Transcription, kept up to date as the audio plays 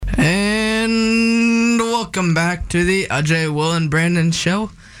welcome back to the Ajay, Will, and Brandon show.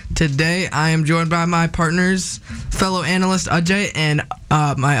 Today, I am joined by my partners, fellow analyst Ajay, and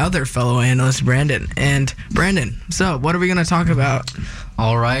my other fellow analyst, Brandon. And Brandon, so what are we going to talk about?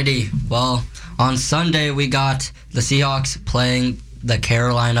 Alrighty. Well, on Sunday, we got the Seahawks playing the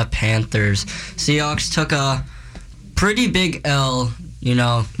Carolina Panthers. Seahawks took a pretty big L,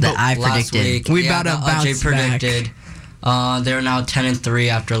 that I last predicted. week. We about to bounce predicted. back. They're now 10-3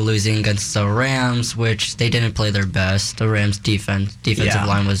 after losing against the Rams, which they didn't play their best. The Rams defensive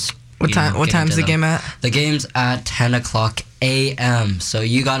line was. What time's the game at? The game's at 10:00 a.m. So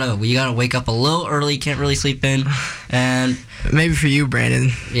you gotta wake up a little early. Can't really sleep in, and maybe for you, Brandon.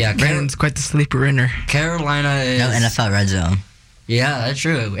 Yeah, Brandon's quite the sleeper inner. Carolina is No NFL red zone. Yeah, that's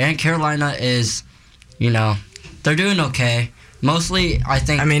true. And Carolina is, they're doing okay. Mostly, I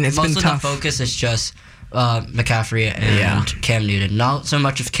think. It's most been of tough. the focus is just McCaffrey and Cam Newton. Not so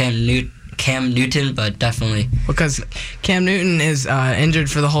much of Cam Newton, but definitely. Because Cam Newton is injured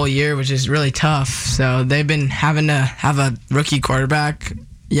for the whole year, which is really tough. So they've been having to have a rookie quarterback.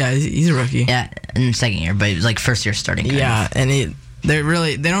 Yeah, he's a rookie. Yeah, in second year, but it was like first year starting. And they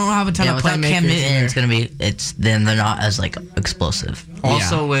don't have a ton of without playmakers. Cam Newton, then they're not as explosive.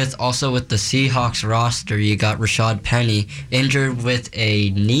 Also with the Seahawks roster, you got Rashad Penny injured with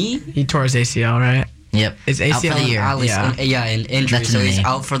a knee. He tore his ACL, right? Yep. It's ACL out for the year. An injury. That's so a he's knee.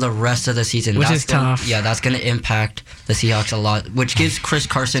 out for the rest of the season. Which is tough. Yeah, that's going to impact the Seahawks a lot, which gives Chris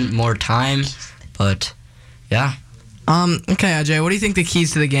Carson more time. But, yeah. Okay, Ajay, what do you think the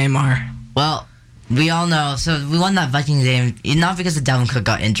keys to the game are? Well, we all know. So we won that Vikings game, not because the Dalvin Cook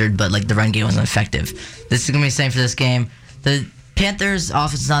got injured, but the run game wasn't effective. This is going to be the same for this game. The Panthers'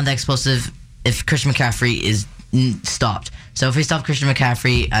 offense is not that explosive if Christian McCaffrey is stopped. So if we stop Christian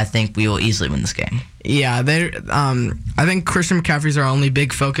McCaffrey, I think we will easily win this game. Yeah, I think Christian McCaffrey's our only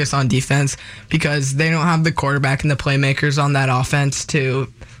big focus on defense because they don't have the quarterback and the playmakers on that offense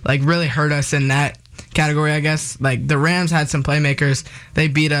to really hurt us in that category, I guess. The Rams had some playmakers. They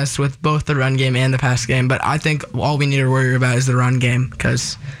beat us with both the run game and the pass game, but I think all we need to worry about is the run game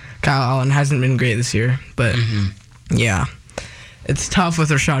because Kyle Allen hasn't been great this year. But, yeah, it's tough with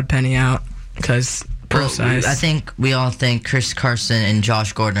Rashad Penny out because pro size. I think we all think Chris Carson and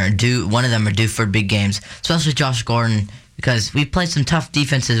Josh Gordon one of them are due for big games, especially Josh Gordon, because we played some tough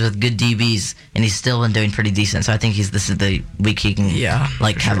defenses with good DBs, and he's still been doing pretty decent. So I think this is the week he can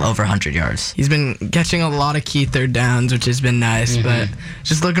have over 100 yards. He's been catching a lot of key third downs, which has been nice, but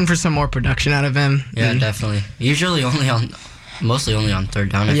just looking for some more production out of him. Yeah, definitely. Usually mostly only on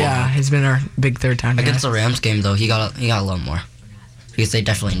third down. Yeah, he's been our big third down guy. Against the Rams game though, he got a little more because they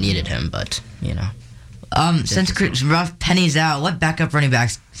definitely needed him, but Since Penny's out, what backup running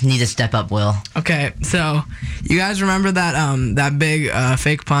backs need to step up, Will? Okay, so you guys remember that big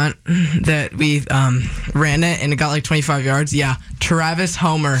fake punt that we ran it and it got 25 yards? Yeah, Travis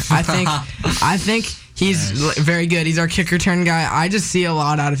Homer. I think he's very good. He's our kick return guy. I just see a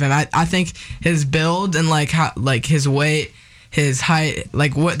lot out of him. I think his build and his weight, his height,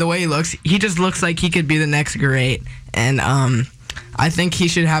 the way he looks, he just looks like he could be the next great. And I think he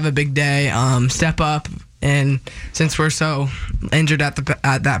should have a big day, step up, and since we're so injured at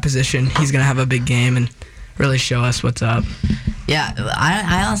that position, he's gonna have a big game and really show us what's up. Yeah,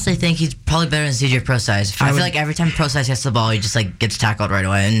 I honestly think he's probably better than CJ Procise. I feel like every time Procise gets the ball, he just gets tackled right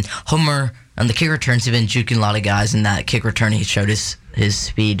away. And Homer on the kick returns, he's been juking a lot of guys, and that kick return he showed his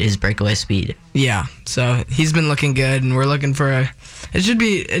speed, his breakaway speed. Yeah, so he's been looking good, and we're looking for it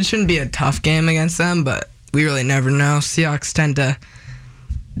shouldn't be a tough game against them, but we really never know. Seahawks tend to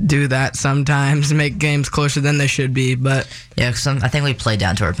do that sometimes, make games closer than they should be. But yeah, I think we play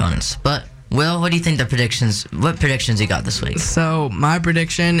down to our opponents. But Will, what do you think what predictions you got this week? So my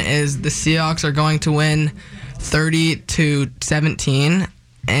prediction is the Seahawks are going to win 30-17,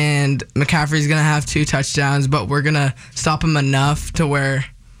 and McCaffrey's going to have 2 touchdowns, but we're going to stop him enough to where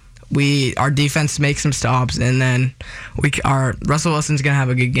our defense makes some stops, and then Russell Wilson's going to have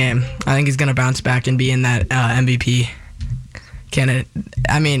a good game. I think he's going to bounce back and be in that MVP candidate.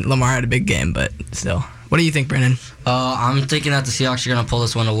 Lamar had a big game, but still. What do you think, Brandon? I'm thinking that the Seahawks are going to pull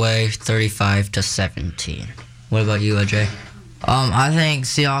this one away 35-17. What about you, Ajay? I think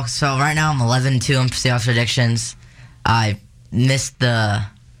Seahawks. So right now I'm 11-2 on Seahawks predictions. I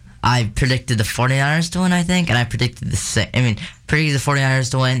predicted the 49ers to win, I think, and I predicted the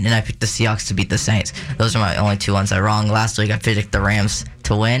 49ers to win, and I picked the Seahawks to beat the Saints. Those are my only 2 ones I wrong. Last week I predicted the Rams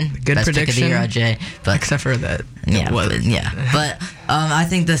to win. Good Best prediction. Pick of the year, Ajay. But except for that. Yeah, but I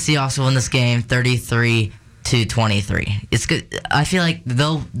think the Seahawks will win this game 33-23. It's good. I feel like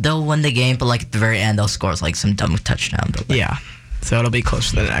they'll win the game, but at the very end they'll score some dumb touchdown. Yeah. So it'll be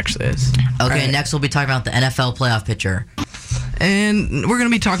closer than it actually is. Okay, Right. next we'll be talking about the NFL playoff picture. And we're going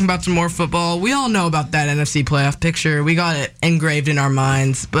to be talking about some more football. We all know about that NFC playoff picture. We got it engraved in our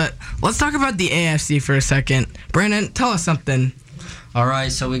minds. But let's talk about the AFC for a second. Brandon, tell us something. All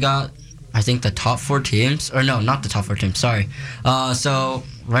right, so we got, I think, the top 4 teams. Or no, not the top 4 teams, sorry. So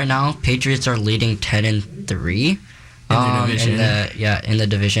right now, Patriots are leading 10-3. In the division. In the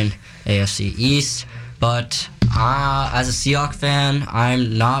division, AFC East. But as a Seahawks fan,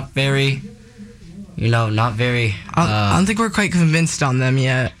 I'm not very... I don't think we're quite convinced on them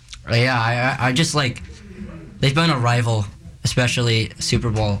yet. Yeah, I just like they've been a rival, especially Super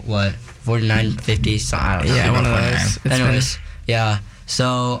Bowl 49, 50. So I don't know. Yeah, one of those. It's Anyways, yeah.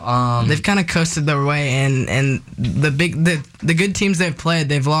 So they've kind of coasted their way in, and the good teams they've played,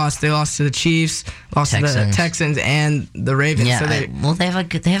 they've lost. They lost to the Chiefs, lost to the Texans, and the Ravens. Yeah, So they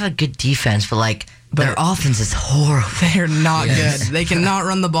have a good defense, but their offense is horrible. they're not good. They cannot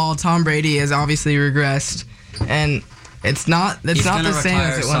run the ball. Tom Brady has obviously regressed, and it's not the same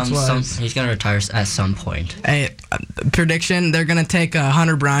as it once was. He's gonna retire at some point. Hey, prediction: they're gonna take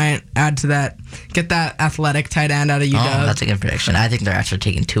Hunter Bryant, add to that, get that athletic tight end out of UW. Oh, that's a good prediction. I think they're actually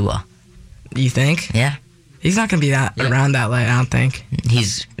taking Tua. You think? Yeah. He's not gonna be around that late. I don't think.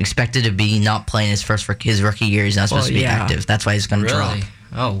 He's expected to be not playing his rookie year. He's not supposed to be active. That's why he's going to drop.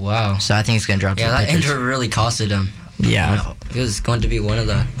 Oh, wow. So I think he's going to drop. Yeah, that injury really costed him. Yeah. It was going to be one of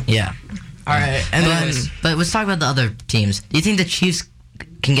the... Yeah. All right. And but let's talk about the other teams. Do you think the Chiefs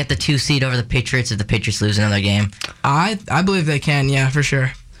can get the 2 seed over the Patriots if the Patriots lose another game? I believe they can. Yeah, for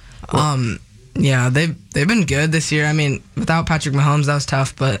sure. Yeah, they've been good this year. I mean, without Patrick Mahomes, that was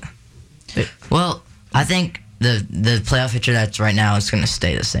tough, but... Well, I think the playoff picture that's right now is going to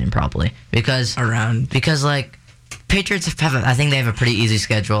stay the same probably because Patriots I think they have a pretty easy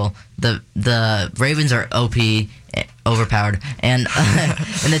schedule. The Ravens are OP, overpowered, and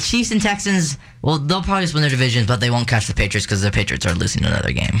and the Chiefs and Texans, well, they'll probably just win their divisions, but they won't catch the Patriots because the Patriots are losing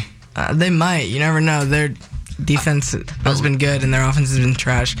another game. They might. You never know. Their defense has been good, and their offense has been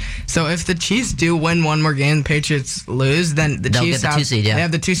trash. So if the Chiefs do win one more game, the Patriots lose, then They'll Chiefs get the 2 seed, yeah. They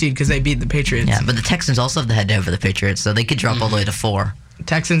have the 2 seed because they beat the Patriots. Yeah, but the Texans also have the head-to-head for the Patriots, so they could drop all the way to 4.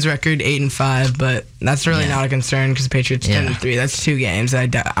 Texans record 8-5, but that's really not a concern because the Patriots 10-3. That's 2 games. I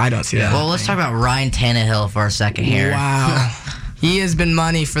don't see that. Well, let's talk about Ryan Tannehill for a second here. Wow, he has been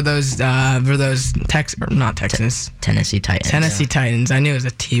money for those not Texans, Tennessee Titans. Tennessee Titans. I knew it was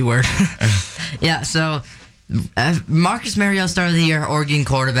a T word. Yeah, so Marcus Mariota started the year, Oregon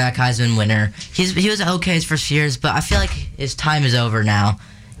quarterback, Heisman winner. He was okay his first years, but I feel like his time is over now,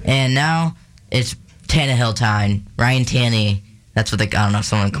 and now it's Tannehill time. Ryan Tanny. That's what I don't know if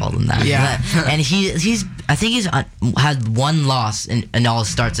someone called him that. Yeah. And I think he's had 1 loss in all his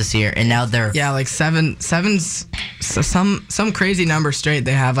starts this year, and now they're like seven's some crazy number straight.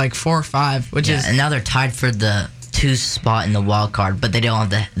 They have like 4 or 5, which is and now they're tied for the 2 spot in the wild card, but they don't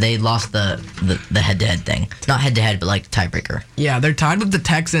have they lost the head-to-head thing. Not head-to-head, but like tiebreaker. Yeah, they're tied with the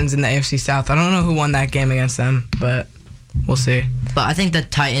Texans in the AFC South. I don't know who won that game against them, but we'll see. But I think the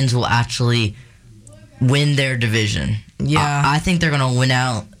Titans will actually win their division. Yeah. I think they're going to win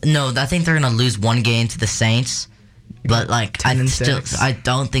out. No, I think they're going to lose 1 game to the Saints. But I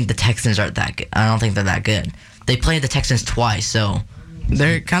don't think the Texans are that good. I don't think they're that good. They played the Texans twice, so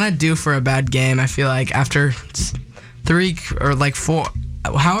they're kind of due for a bad game. I feel like after 3 or 4,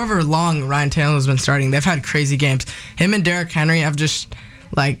 however long Ryan Tannehill has been starting, they've had crazy games. Him and Derrick Henry have just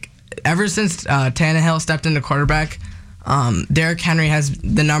ever since Tannehill stepped into quarterback. Derrick Henry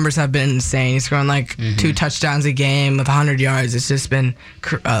the numbers have been insane. He's throwing 2 touchdowns a game with 100 yards. It's just been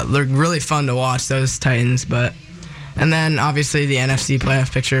really fun to watch those Titans. And then obviously the NFC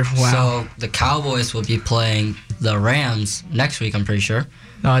playoff picture. Wow. So the Cowboys will be playing the Rams next week, I'm pretty sure.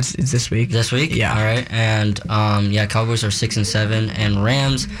 No, it's this week. This week? Yeah. All right. And Cowboys are 6-7, and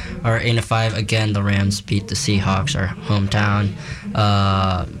Rams are 8-5. Again, the Rams beat the Seahawks, our hometown,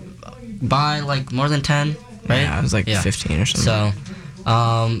 by more than 10. Right? Yeah, it was 15 or something. So,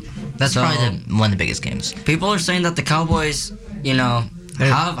 that's probably one of the biggest games. People are saying that the Cowboys,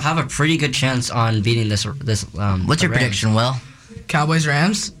 have a pretty good chance on beating this. What's your prediction, Will? Cowboys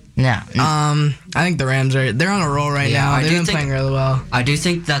Rams? Yeah. I think the Rams they're on a roll right now. They've been playing really well. I do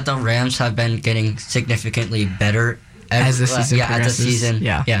think that the Rams have been getting significantly better as the season progresses. As the season.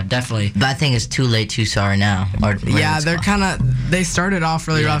 Yeah, definitely. But I think it's too sorry now. They started off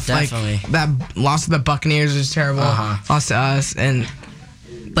really rough. Definitely. That loss to the Buccaneers was terrible. Lost to us,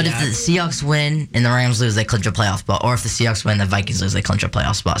 But if the Seahawks win and the Rams lose, they clinch a playoff spot. Or if the Seahawks win and the Vikings lose, they clinch a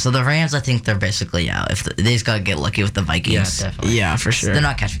playoff spot. So the Rams, I think they're basically out. They just got to get lucky with the Vikings. Yeah, definitely. Yeah, for sure. They're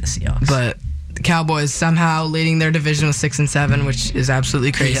not catching the Seahawks. But the Cowboys somehow leading their division with 6-7, which is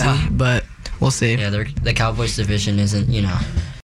absolutely crazy. Yeah. But we'll see. Yeah, the Cowboys division isn't,